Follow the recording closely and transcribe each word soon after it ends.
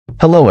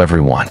Hello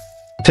everyone.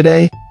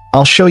 Today,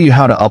 I'll show you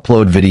how to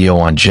upload video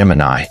on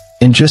Gemini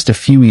in just a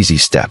few easy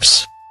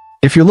steps.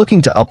 If you're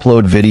looking to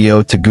upload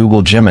video to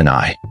Google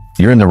Gemini,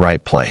 you're in the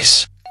right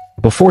place.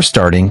 Before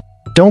starting,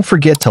 don't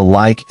forget to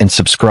like and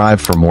subscribe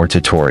for more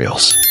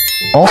tutorials.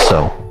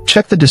 Also,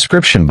 check the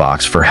description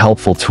box for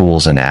helpful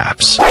tools and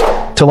apps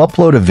to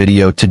upload a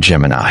video to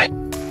Gemini.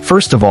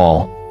 First of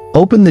all,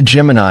 open the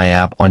Gemini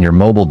app on your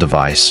mobile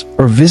device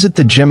or visit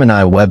the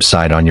Gemini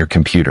website on your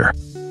computer.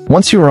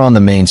 Once you are on the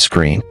main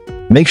screen,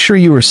 make sure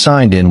you are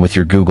signed in with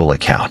your Google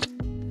account.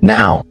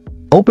 Now,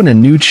 open a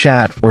new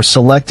chat or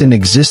select an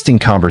existing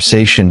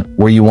conversation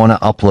where you want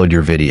to upload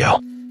your video.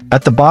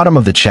 At the bottom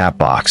of the chat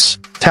box,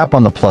 tap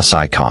on the plus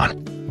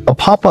icon. A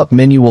pop-up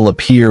menu will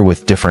appear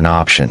with different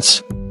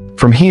options.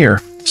 From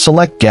here,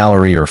 select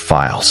Gallery or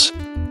Files.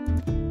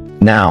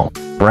 Now,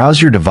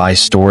 browse your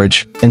device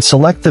storage and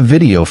select the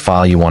video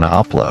file you want to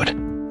upload.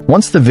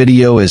 Once the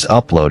video is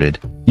uploaded,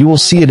 you will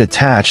see it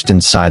attached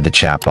inside the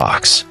chat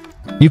box.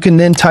 You can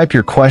then type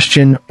your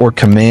question or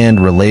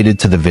command related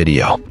to the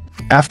video.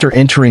 After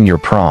entering your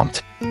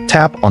prompt,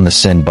 tap on the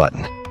Send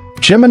button.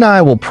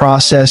 Gemini will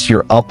process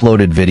your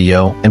uploaded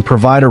video and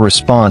provide a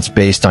response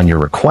based on your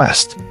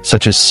request,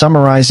 such as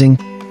summarizing,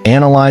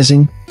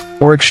 analyzing,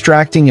 or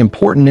extracting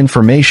important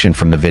information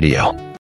from the video.